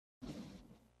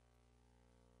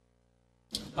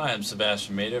Hi, I'm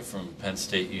Sebastian Mader from Penn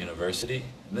State University,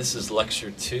 and this is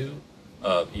Lecture 2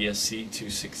 of ESC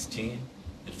 216,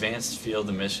 Advanced Field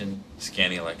Emission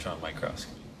Scanning Electron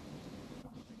Microscopy.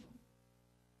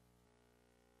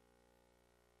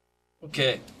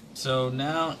 Okay, so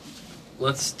now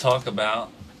let's talk about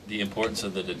the importance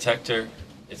of the detector,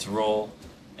 its role,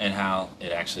 and how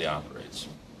it actually operates.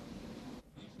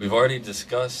 We've already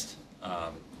discussed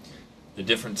the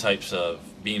different types of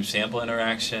beam-sample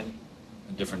interaction,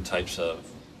 the different types of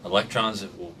electrons that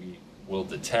will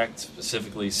detect,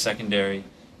 specifically secondary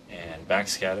and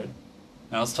backscattered.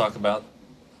 Now let's talk about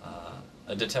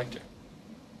a detector.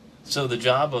 So the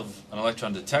job of an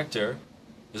electron detector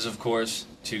is, of course,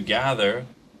 to gather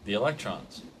the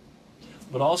electrons.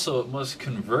 But also it must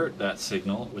convert that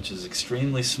signal, which is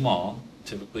extremely small,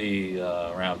 typically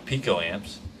around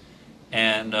picoamps,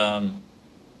 and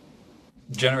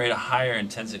generate a higher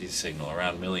intensity signal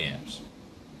around milliamps.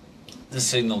 This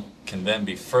signal can then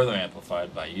be further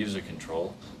amplified by user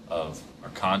control of our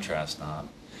contrast knob.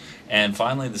 And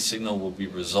finally, the signal will be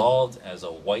resolved as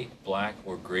a white, black,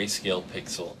 or grayscale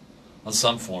pixel on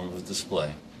some form of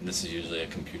display. And this is usually a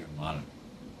computer monitor.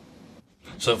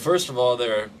 So first of all,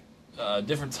 there are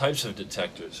different types of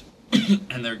detectors,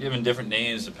 and they're given different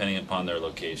names depending upon their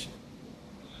location.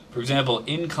 For example,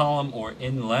 in-column or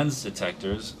in-lens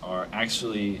detectors are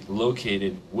actually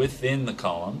located within the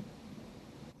column,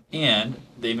 and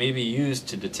they may be used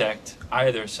to detect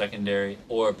either secondary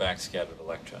or backscattered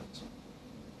electrons.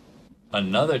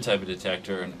 Another type of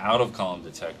detector, an out-of-column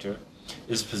detector,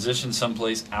 is positioned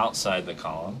someplace outside the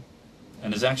column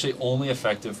and is actually only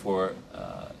effective for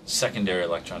secondary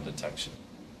electron detection.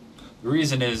 The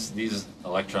reason is these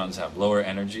electrons have lower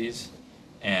energies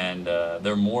and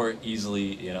they're more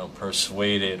easily,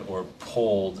 persuaded or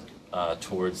pulled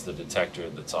towards the detector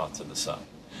that's off to the side.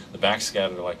 The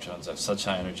backscattered electrons have such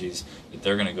high energies that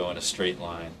they're going to go in a straight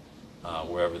line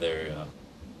wherever they're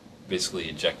basically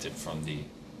ejected from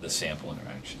the sample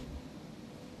interaction.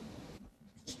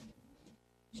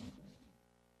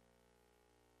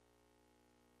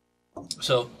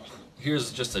 So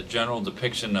here's just a general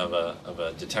depiction of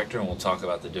a detector, and we'll talk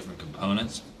about the different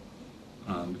components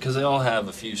because they all have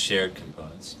a few shared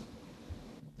components.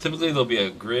 Typically there'll be a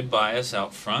grid bias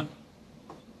out front,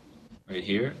 right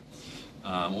here,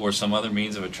 or some other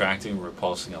means of attracting or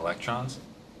repulsing electrons.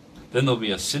 Then there'll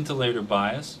be a scintillator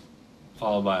bias,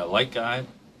 followed by a light guide,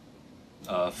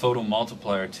 a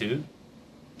photomultiplier tube,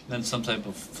 then some type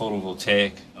of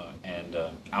photovoltaic and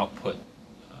output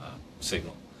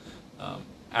signal.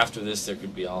 After this, there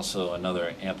could be also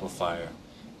another amplifier,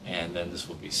 and then this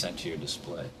will be sent to your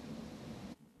display.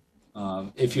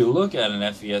 If you look at an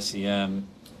FESEM,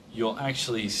 you'll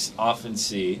actually often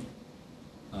see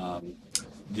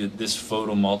this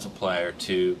photomultiplier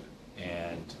tube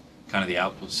and kind of the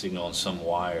output signal on some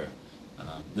wire.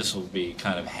 This will be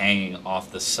kind of hanging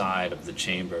off the side of the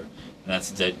chamber, and that's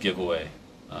a dead giveaway.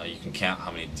 You can count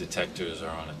how many detectors are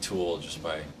on a tool just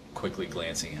by quickly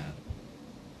glancing at it.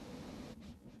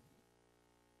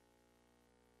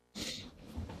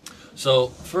 So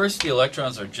first, the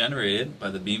electrons are generated by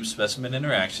the beam specimen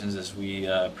interactions as we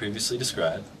previously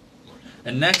described,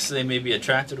 and next they may be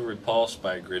attracted or repulsed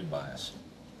by a grid bias.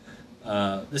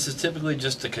 This is typically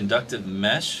just a conductive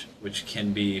mesh which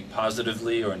can be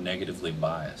positively or negatively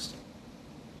biased.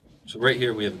 So right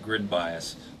here we have a grid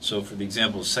bias. So for the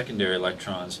example of secondary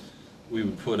electrons, we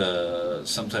would put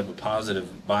some type of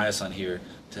positive bias on here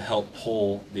to help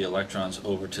pull the electrons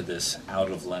over to this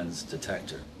out-of-lens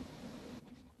detector.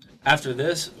 After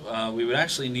this, we would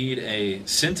actually need a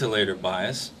scintillator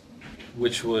bias,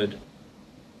 which would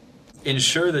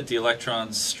ensure that the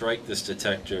electrons strike this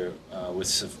detector with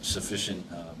sufficient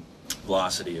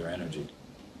velocity or energy.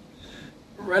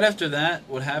 Right after that,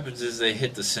 what happens is they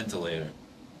hit the scintillator.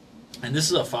 And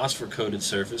this is a phosphor-coated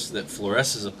surface that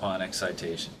fluoresces upon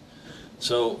excitation.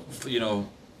 So,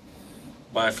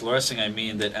 by fluorescing I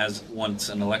mean that once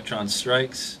an electron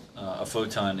strikes, a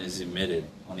photon is emitted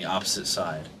on the opposite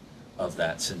side of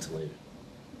that scintillator.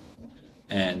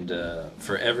 And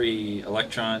for every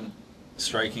electron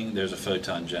striking, there's a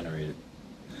photon generated.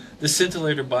 This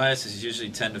scintillator bias is usually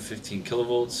 10 to 15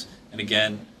 kilovolts, and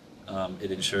again,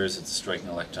 it ensures that the striking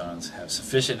electrons have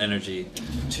sufficient energy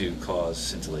to cause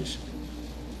scintillation.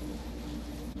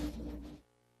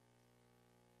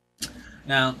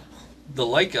 Now, the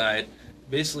light guide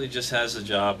basically just has the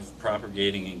job of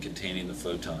propagating and containing the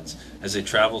photons as they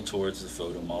travel towards the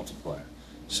photomultiplier.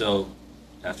 So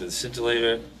after the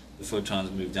scintillator, the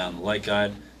photons move down the light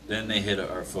guide, then they hit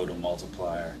our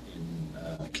photomultiplier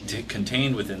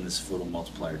contained within this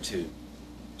photomultiplier tube.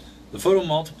 The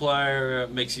photomultiplier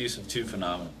makes use of two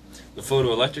phenomena, the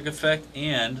photoelectric effect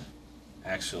and,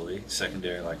 actually,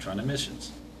 secondary electron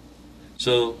emissions.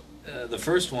 So the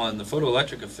first one, the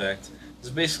photoelectric effect, is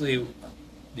basically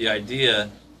the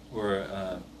idea or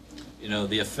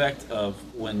the effect of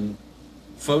when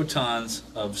photons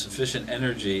of sufficient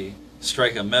energy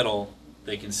strike a metal,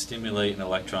 they can stimulate an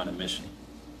electron emission.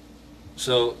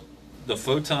 So the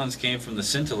photons came from the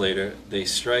scintillator, they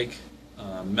strike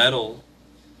metal,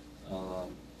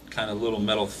 kind of little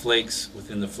metal flakes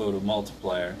within the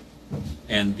photomultiplier,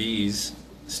 and these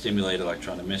stimulate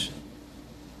electron emission.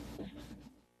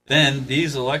 Then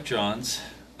these electrons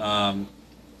can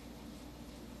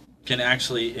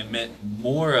actually emit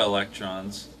more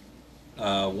electrons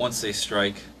once they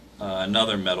strike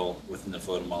another metal within the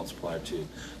photomultiplier tube.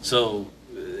 So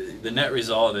the net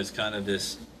result is kind of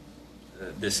this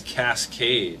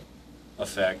cascade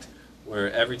effect where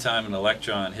every time an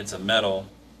electron hits a metal,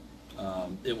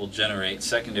 it will generate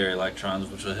secondary electrons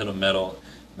which will hit a metal,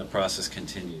 and the process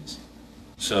continues.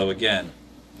 So again,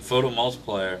 the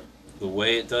photomultiplier, the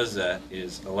way it does that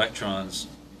is electrons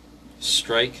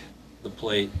strike the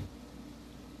plate,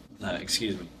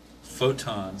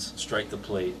 photons strike the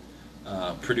plate,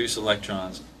 produce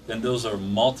electrons, then those are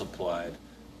multiplied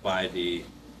by the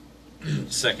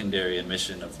secondary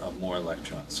emission of more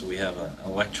electrons. So we have an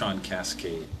electron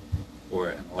cascade or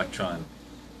an electron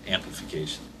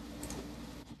amplification.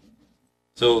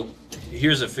 So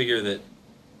here's a figure that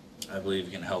I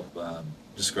believe can help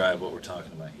describe what we're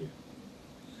talking about here.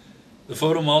 The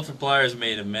photomultiplier is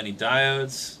made of many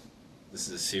diodes. This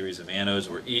is a series of anodes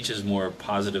where each is more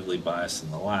positively biased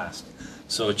than the last.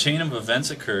 So a chain of events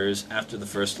occurs after the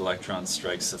first electron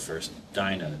strikes the first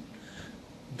dynode.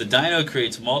 The dynode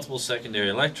creates multiple secondary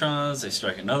electrons. They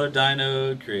strike another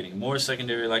dynode, creating more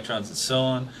secondary electrons, and so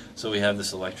on. So we have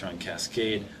this electron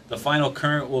cascade. The final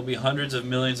current will be hundreds of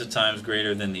millions of times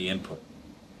greater than the input.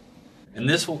 And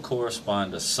this will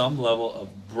correspond to some level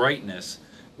of brightness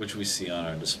which we see on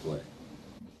our display.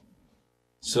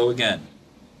 So again,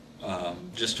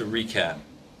 just to recap,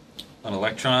 an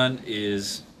electron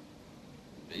is,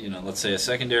 let's say a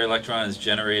secondary electron is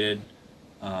generated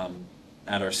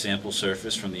at our sample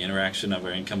surface from the interaction of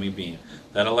our incoming beam.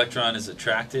 That electron is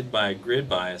attracted by a grid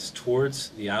bias towards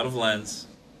the out-of-lens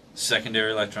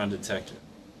secondary electron detector.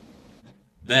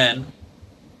 Then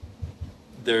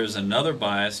there's another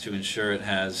bias to ensure it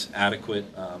has adequate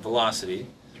velocity.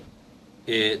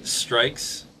 It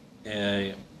strikes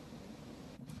a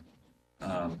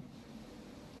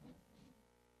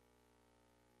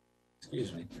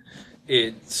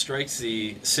it strikes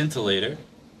the scintillator,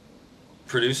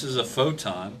 produces a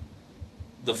photon.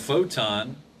 The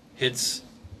photon hits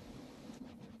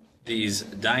these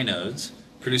dinodes,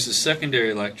 produces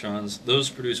secondary electrons. Those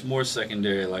produce more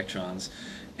secondary electrons,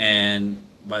 and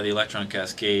by the electron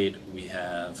cascade, we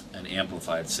have an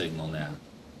amplified signal now.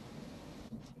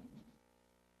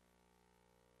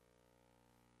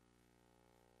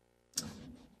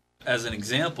 As an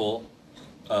example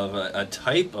of a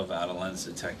type of out-of-lens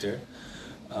detector,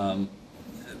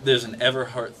 there's an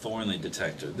Everhart-Thornley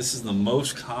detector. This is the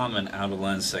most common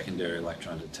out-of-lens secondary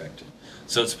electron detector.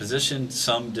 So it's positioned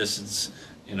some distance,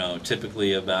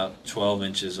 typically about 12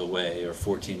 inches away or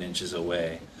 14 inches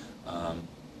away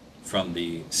from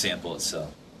the sample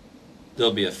itself.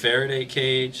 There'll be a Faraday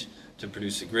cage to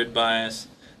produce a grid bias.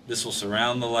 This will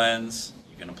surround the lens.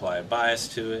 You can apply a bias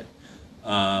to it.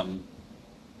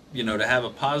 To have a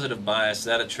positive bias,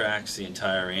 that attracts the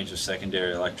entire range of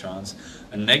secondary electrons.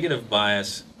 A negative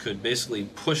bias could basically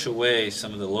push away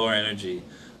some of the lower energy,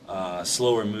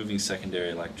 slower moving secondary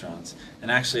electrons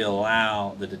and actually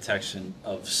allow the detection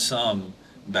of some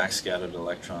backscattered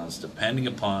electrons depending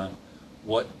upon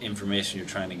what information you're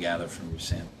trying to gather from your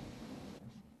sample.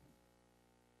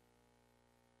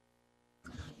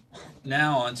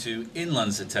 Now on to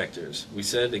in-lens detectors. We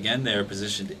said again they are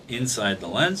positioned inside the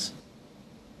lens.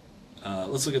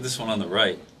 Let's look at this one on the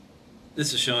right.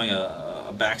 This is showing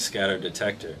a backscatter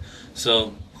detector.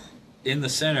 So in the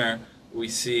center we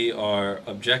see our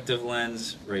objective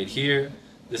lens right here.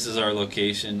 This is our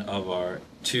location of our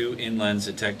two in-lens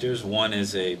detectors. One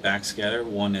is a backscatter,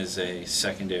 one is a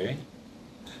secondary.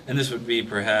 And this would be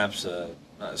perhaps a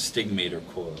stigmator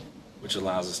coil, which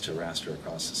allows us to raster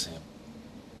across the sample.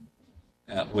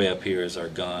 Way up here is our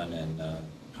gun and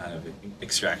kind of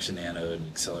extraction anode and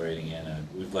accelerating anode.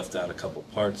 We've left out a couple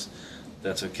parts.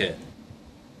 That's okay.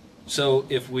 So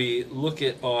if we look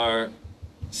at our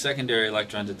secondary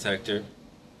electron detector,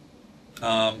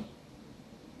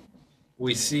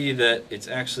 we see that it's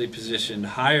actually positioned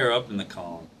higher up in the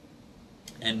column.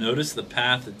 And notice the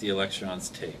path that the electrons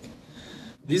take.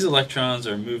 These electrons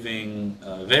are moving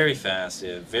very fast. They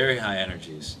have very high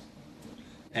energies.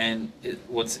 And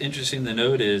what's interesting to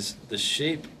note is the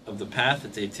shape of the path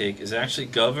that they take is actually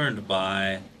governed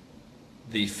by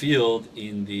the field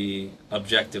in the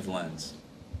objective lens.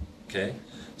 Okay?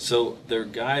 So they're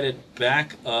guided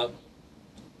back up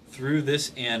through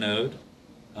this anode,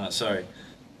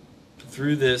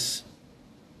 through this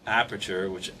aperture,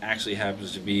 which actually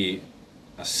happens to be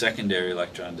a secondary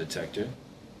electron detector.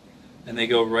 And they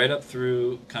go right up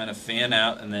through, kind of fan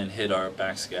out, and then hit our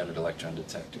backscattered electron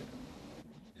detector.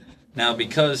 Now,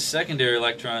 because secondary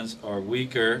electrons are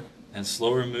weaker and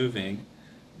slower moving,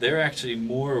 they're actually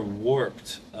more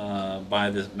warped by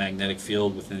the magnetic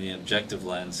field within the objective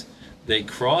lens. They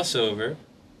cross over,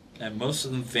 and most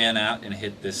of them fan out and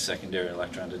hit this secondary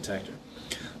electron detector.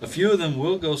 A few of them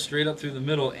will go straight up through the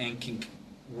middle and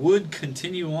would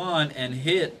continue on and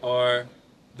hit our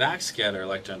backscatter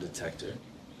electron detector.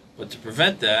 But to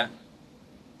prevent that,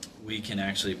 we can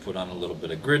actually put on a little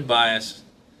bit of grid bias.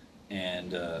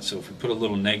 And so if we put a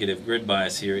little negative grid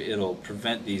bias here, it'll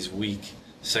prevent these weak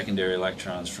secondary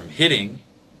electrons from hitting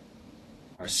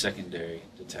our secondary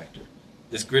detector.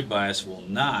 This grid bias will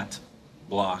not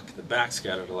block the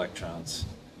backscattered electrons.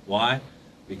 Why?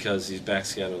 Because these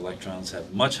backscattered electrons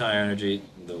have much higher energy,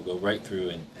 and they'll go right through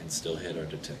and still hit our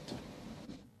detector.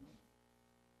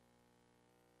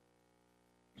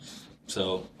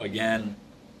 So again,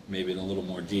 maybe in a little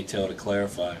more detail to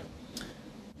clarify,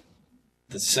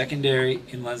 the secondary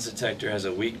in-lens detector has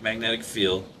a weak magnetic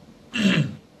field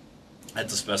at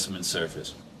the specimen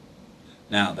surface.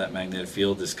 Now, that magnetic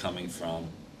field is coming from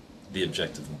the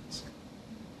objective lens.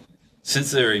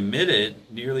 Since they're emitted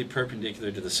nearly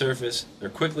perpendicular to the surface, they're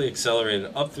quickly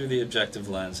accelerated up through the objective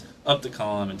lens, up the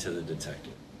column, and to the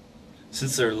detector.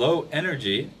 Since they're low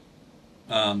energy,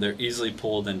 they're easily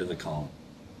pulled into the column.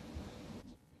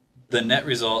 The net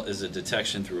result is a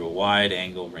detection through a wide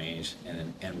angle range,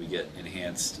 and we get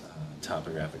enhanced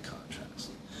topographic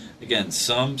contrast. Again,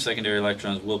 some secondary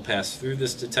electrons will pass through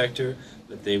this detector,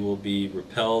 but they will be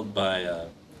repelled by a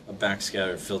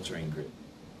backscatter filtering grid.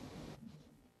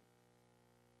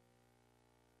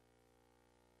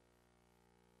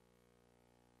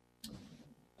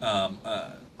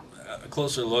 A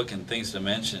closer look and things to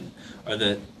mention are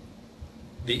that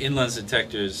the in-lens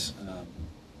detectors,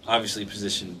 obviously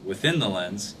positioned within the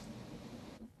lens,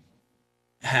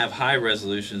 have high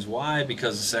resolutions. Why?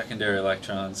 Because the secondary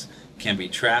electrons can be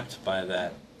trapped by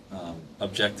that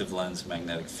objective lens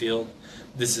magnetic field.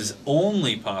 This is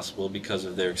only possible because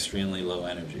of their extremely low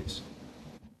energies.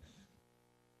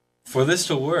 For this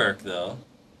to work, though,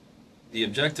 the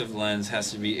objective lens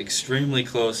has to be extremely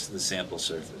close to the sample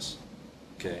surface.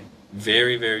 Okay,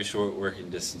 very, very short working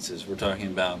distances. We're talking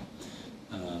about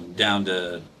down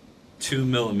to 2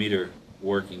 millimeter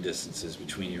working distances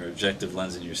between your objective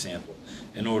lens and your sample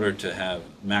in order to have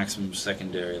maximum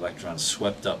secondary electrons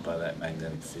swept up by that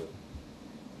magnetic field.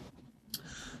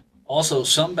 Also,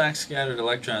 some backscattered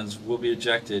electrons will be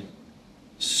ejected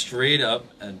straight up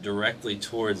and directly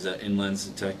towards that in-lens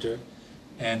detector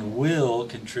and will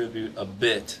contribute a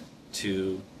bit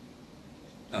to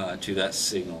that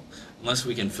signal, unless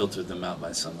we can filter them out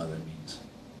by some other means.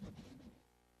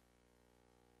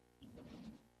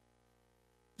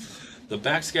 The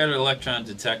backscatter electron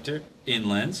detector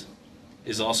in-lens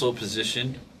is also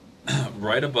positioned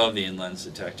right above the in-lens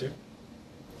detector.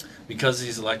 Because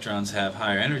these electrons have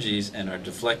higher energies and are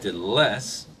deflected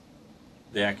less,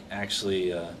 they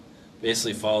actually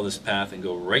basically follow this path and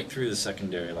go right through the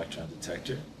secondary electron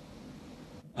detector.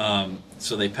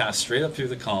 So they pass straight up through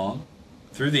the column,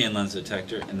 through the in-lens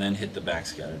detector, and then hit the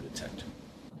backscatter detector.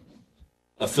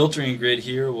 A filtering grid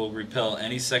here will repel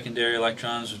any secondary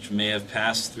electrons which may have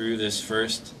passed through this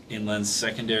first in-lens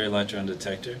secondary electron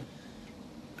detector.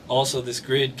 Also, this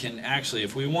grid can actually,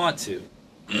 if we want to,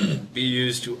 be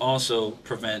used to also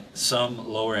prevent some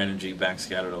lower energy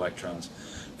backscattered electrons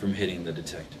from hitting the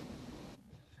detector.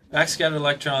 Backscattered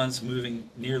electrons moving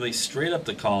nearly straight up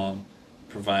the column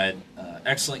provide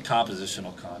excellent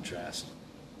compositional contrast.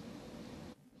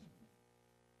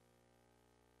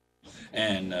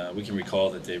 And we can recall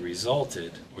that they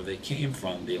resulted, or they came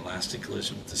from, the elastic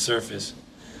collision with the surface,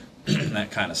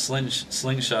 that kind of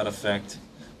slingshot effect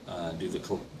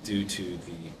due to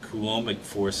the coulombic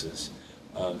forces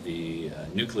of the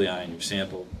nuclei in your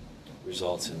sample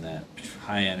results in that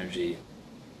high energy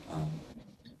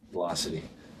velocity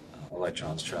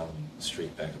electrons traveling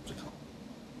straight back up the column.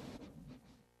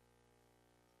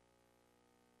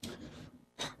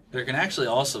 There can actually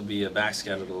also be a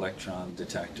backscattered electron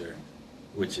detector,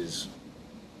 which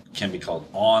can be called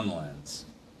on lens.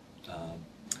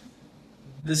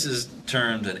 This is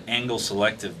termed an angle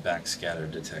selective backscatter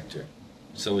detector.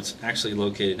 So it's actually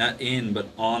located not in but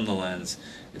on the lens.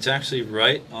 It's actually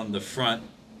right on the front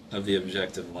of the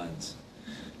objective lens.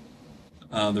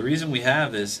 The reason we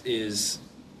have this is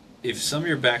if some of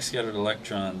your backscattered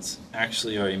electrons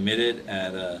actually are emitted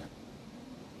at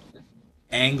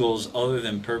angles other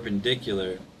than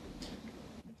perpendicular,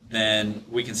 then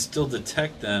we can still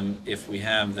detect them if we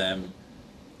have them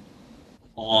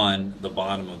on the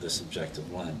bottom of this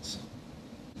objective lens.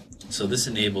 So this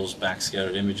enables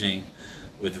backscattered imaging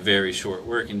with very short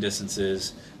working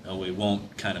distances, and we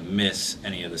won't kind of miss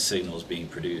any of the signals being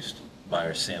produced by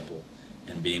our sample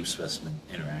and beam specimen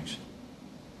interaction.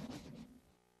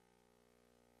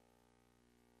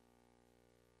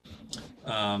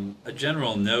 A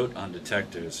general note on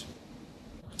detectors.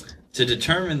 To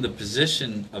determine the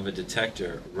position of a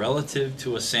detector relative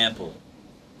to a sample,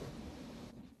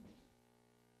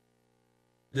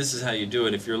 this is how you do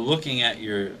it. If you're looking at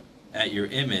your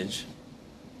image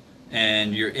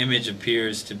and your image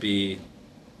appears to be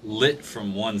lit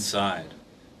from one side,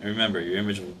 and remember your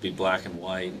image will be black and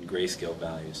white and grayscale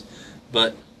values,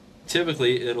 but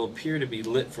typically it'll appear to be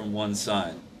lit from one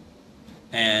side,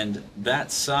 and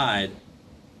that side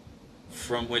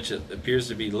from which it appears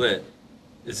to be lit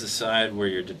is the side where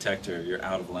your detector, your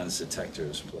out-of-lens detector,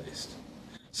 is placed.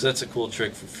 So that's a cool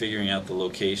trick for figuring out the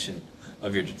location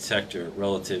of your detector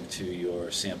relative to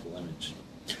your sample image.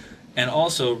 And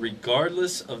also,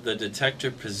 regardless of the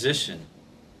detector position,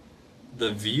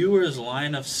 the viewer's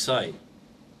line of sight,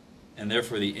 and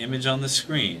therefore the image on the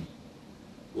screen,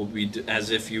 will be as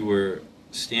if you were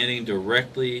standing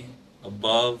directly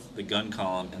above the gun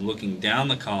column and looking down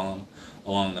the column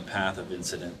along the path of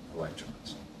incident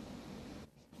electrons.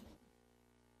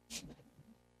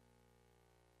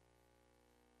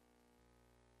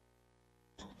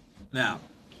 Now,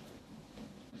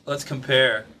 let's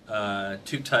compare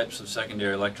two types of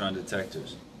secondary electron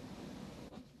detectors.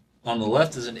 On the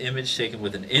left is an image taken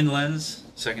with an in-lens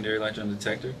secondary electron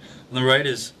detector. On the right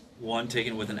is one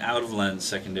taken with an out-of-lens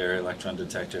secondary electron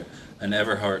detector, an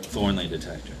Everhart Thornley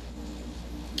detector.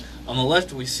 On the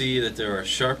left we see that there are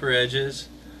sharper edges,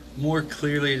 more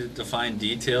clearly defined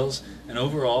details, and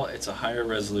overall it's a higher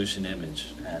resolution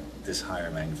image at this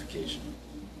higher magnification.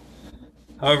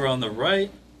 However, on the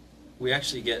right we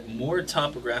actually get more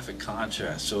topographic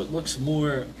contrast, so it looks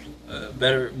more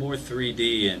better, more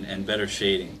 3D and better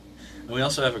shading. And we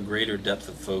also have a greater depth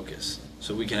of focus,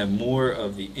 so we can have more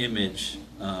of the image,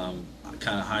 kind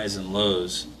of highs and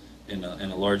lows in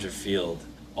a larger field,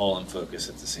 all in focus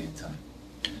at the same time.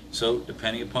 So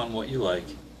depending upon what you like,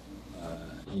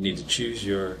 you need to choose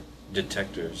your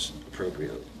detectors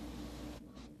appropriately.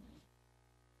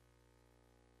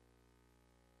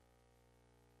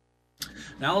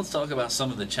 Now let's talk about some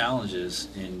of the challenges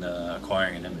in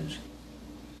acquiring an image.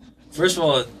 First of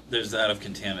all, there's that of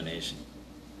contamination.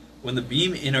 When the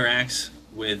beam interacts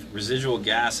with residual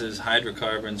gases,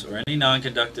 hydrocarbons, or any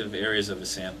non-conductive areas of a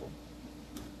sample,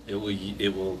 it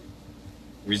will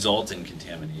result in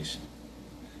contamination.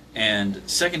 And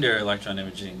secondary electron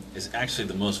imaging is actually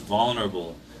the most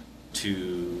vulnerable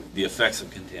to the effects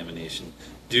of contamination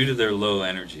due to their low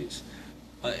energies.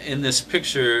 In this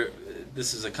picture,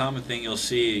 this is a common thing you'll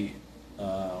see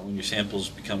when your samples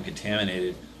become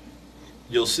contaminated.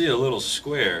 You'll see a little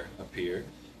square appear,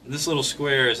 and this little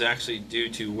square is actually due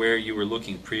to where you were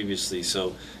looking previously.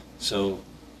 So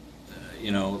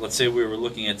you know, let's say we were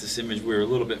looking at this image, we were a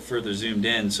little bit further zoomed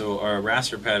in, so our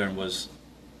raster pattern was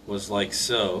like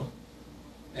so,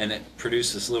 and it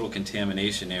produced this little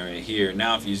contamination area here.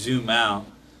 Now if you zoom out,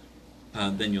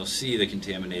 then you'll see the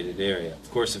contaminated area.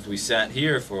 Of course, if we sat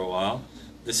here for a while,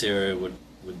 this area would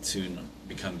soon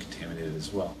become contaminated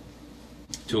as well.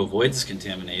 To avoid this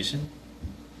contamination,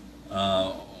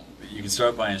 you can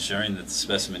start by ensuring that the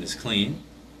specimen is clean.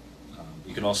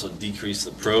 You can also decrease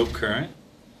the probe current.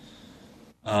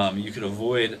 You could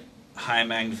avoid high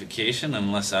magnification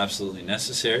unless absolutely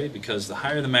necessary, because the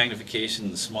higher the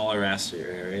magnification, the smaller raster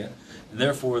area, and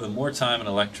therefore the more time an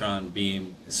electron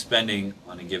beam is spending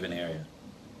on a given area.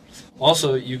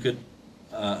 Also, you could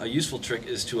a useful trick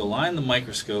is to align the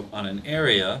microscope on an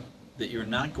area that you're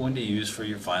not going to use for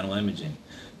your final imaging.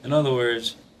 In other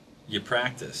words, you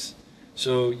practice.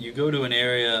 So you go to an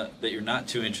area that you're not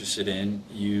too interested in,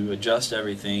 you adjust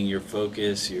everything, your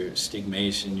focus, your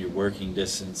stigmation, your working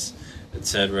distance,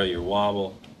 etc., your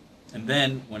wobble, and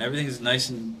then when everything's nice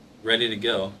and ready to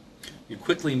go, you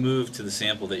quickly move to the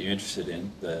sample that you're interested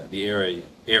in, the area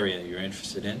you're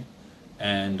interested in,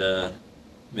 and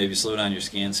maybe slow down your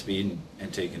scan speed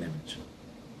and take an image.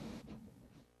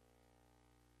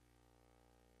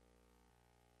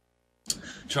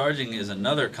 Charging is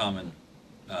another common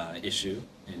issue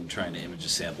in trying to image a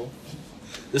sample.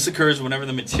 This occurs whenever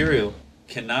the material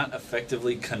cannot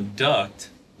effectively conduct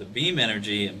the beam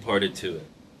energy imparted to it.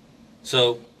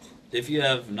 So if you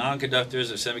have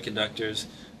non-conductors or semiconductors,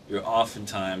 you're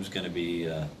oftentimes going to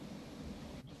be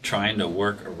trying to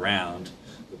work around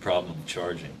the problem of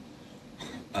charging.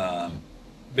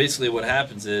 Basically what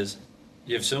happens is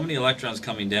you have so many electrons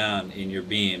coming down in your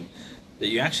beam that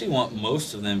you actually want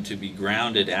most of them to be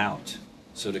grounded out,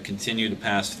 so to continue to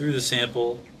pass through the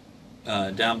sample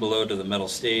down below to the metal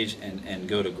stage and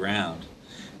go to ground.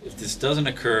 If this doesn't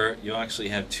occur, you'll actually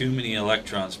have too many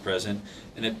electrons present,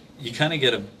 and you kind of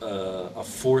get a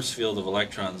force field of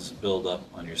electrons build up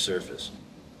on your surface.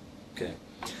 Okay.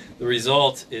 The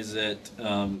result is that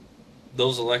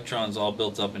those electrons all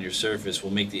built up on your surface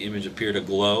will make the image appear to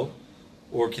glow,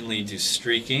 or can lead to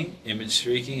streaking, image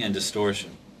streaking, and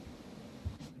distortion.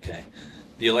 Okay.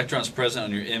 The electrons present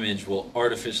on your image will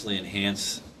artificially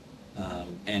enhance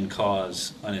and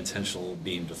cause unintentional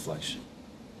beam deflection.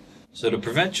 So to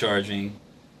prevent charging,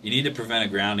 you need to prevent a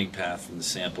grounding path from the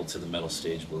sample to the metal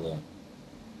stage below.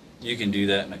 You can do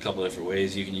that in a couple different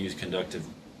ways. You can use conductive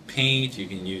paint, you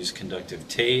can use conductive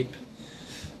tape.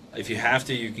 If you have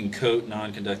to, you can coat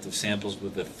non-conductive samples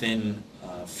with a thin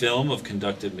film of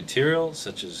conductive material,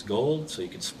 such as gold, so you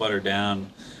can sputter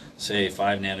down, say,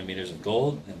 5 nanometers of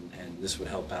gold, and this would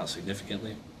help out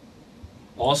significantly.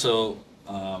 Also,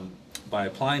 by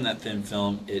applying that thin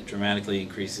film, it dramatically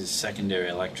increases secondary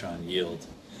electron yield,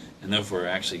 and therefore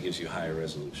actually gives you higher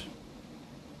resolution.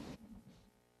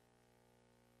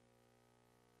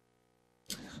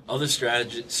 Other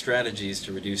strategies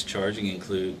to reduce charging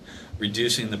include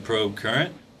reducing the probe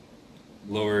current,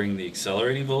 lowering the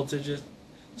accelerating voltages,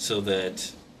 so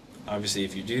that obviously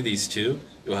if you do these two,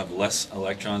 you'll have less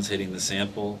electrons hitting the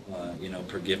sample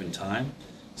per given time,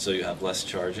 so you have less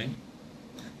charging.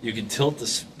 You can tilt the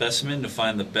specimen to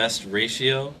find the best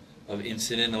ratio of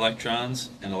incident electrons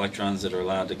and electrons that are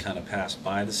allowed to kind of pass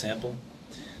by the sample.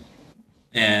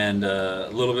 And a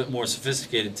little bit more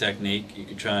sophisticated technique you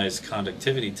could try is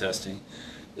conductivity testing.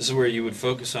 This is where you would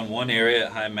focus on one area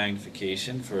at high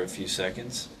magnification for a few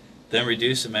seconds, then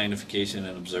reduce the magnification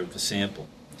and observe the sample.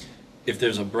 If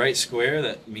there's a bright square,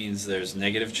 that means there's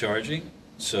negative charging,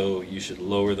 so you should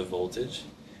lower the voltage.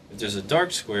 If there's a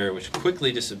dark square which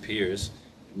quickly disappears,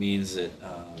 it means that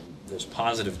there's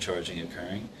positive charging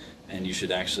occurring, and you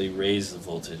should actually raise the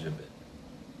voltage a bit.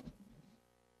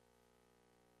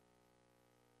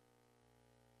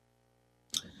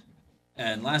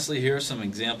 And lastly, here are some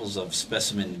examples of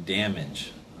specimen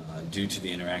damage due to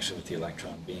the interaction with the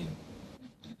electron beam.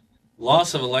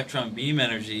 Loss of electron beam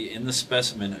energy in the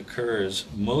specimen occurs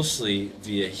mostly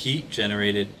via heat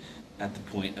generated at the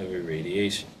point of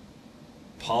irradiation.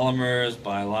 Polymers,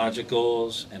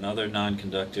 biologicals, and other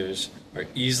non-conductors are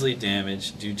easily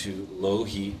damaged due to low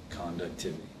heat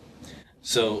conductivity.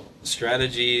 So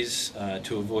strategies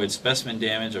to avoid specimen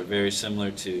damage are very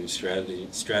similar to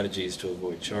strategies to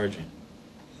avoid charging.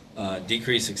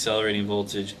 Decrease accelerating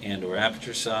voltage and or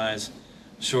aperture size,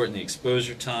 shorten the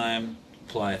exposure time,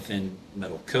 apply a thin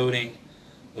metal coating,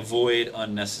 avoid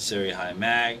unnecessary high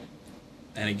mag,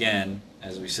 and again,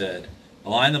 as we said,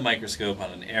 align the microscope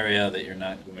on an area that you're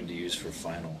not going to use for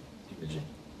final imaging.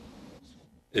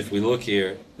 If we look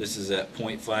here, this is at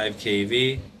 0.5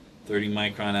 kV, 30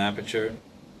 micron aperture.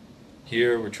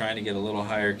 Here we're trying to get a little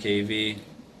higher kV,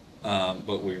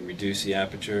 but we reduce the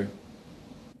aperture.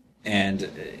 And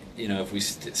if we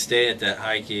stay at that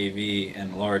high kV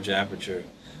and large aperture,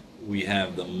 we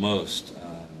have the most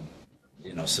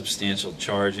substantial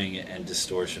charging and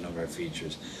distortion of our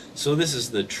features. So this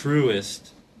is the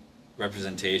truest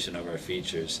representation of our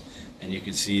features, and you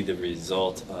can see the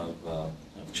result of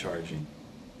charging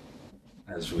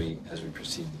as we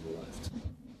proceed to the left.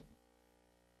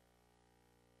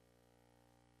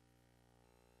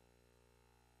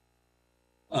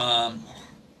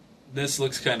 This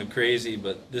looks kind of crazy,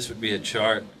 but this would be a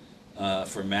chart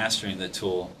for mastering the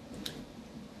tool.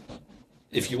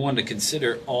 If you want to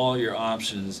consider all your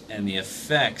options and the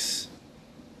effects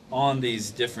on these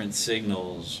different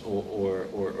signals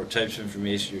or types of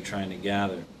information you're trying to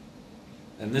gather,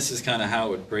 and this is kind of how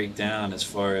it would break down as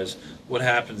far as what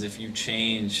happens if you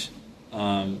change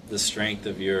the strength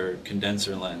of your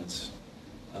condenser lens,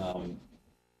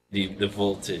 the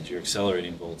voltage, your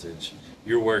accelerating voltage,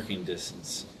 your working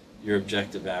distance, your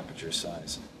objective aperture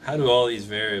size. How do all these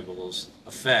variables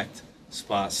affect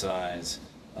spot size,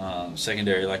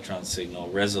 secondary electron signal,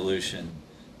 resolution,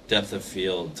 depth of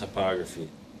field, topography?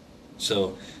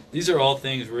 So these are all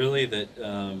things really that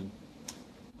a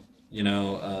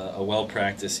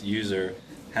well-practiced user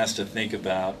has to think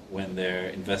about when they're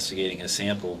investigating a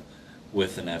sample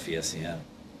with an FESEM.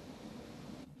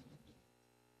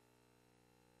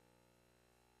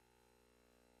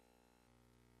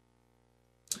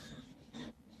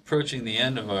 Approaching the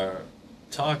end of our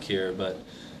talk here, but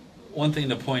one thing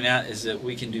to point out is that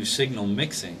we can do signal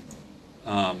mixing.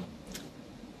 Um,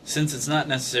 since it's not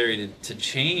necessary to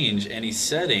change any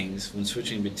settings when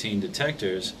switching between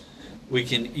detectors, we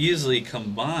can easily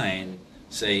combine,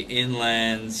 say,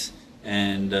 in-lens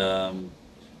and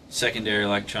secondary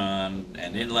electron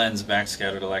and in-lens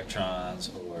backscattered electrons,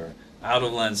 or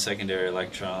out-of-lens secondary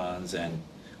electrons and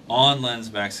on-lens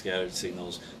backscattered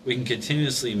signals. We can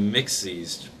continuously mix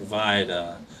these to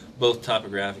provide both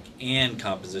topographic and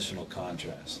compositional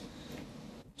contrast.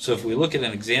 So if we look at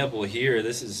an example here,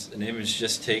 this is an image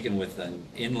just taken with an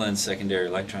in-lens secondary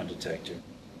electron detector.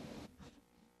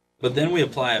 But then we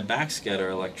apply a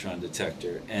backscatter electron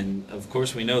detector, and of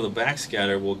course we know the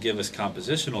backscatter will give us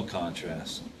compositional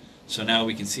contrast. So now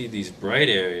we can see these bright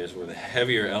areas where the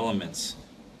heavier elements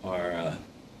are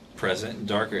present, and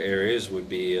darker areas would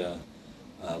be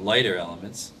lighter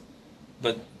elements.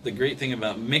 But the great thing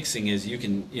about mixing is you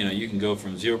can go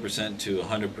from 0% to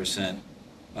 100%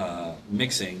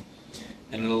 mixing,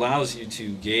 and it allows you to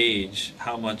gauge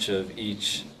how much of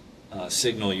each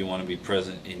signal you want to be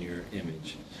present in your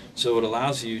image. So it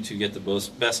allows you to get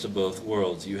the best of both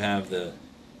worlds. You have the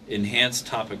enhanced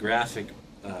topographic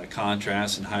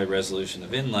contrast and high resolution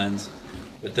of in-lens,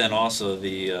 but then also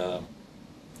the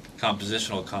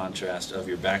compositional contrast of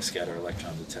your backscatter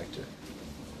electron detector.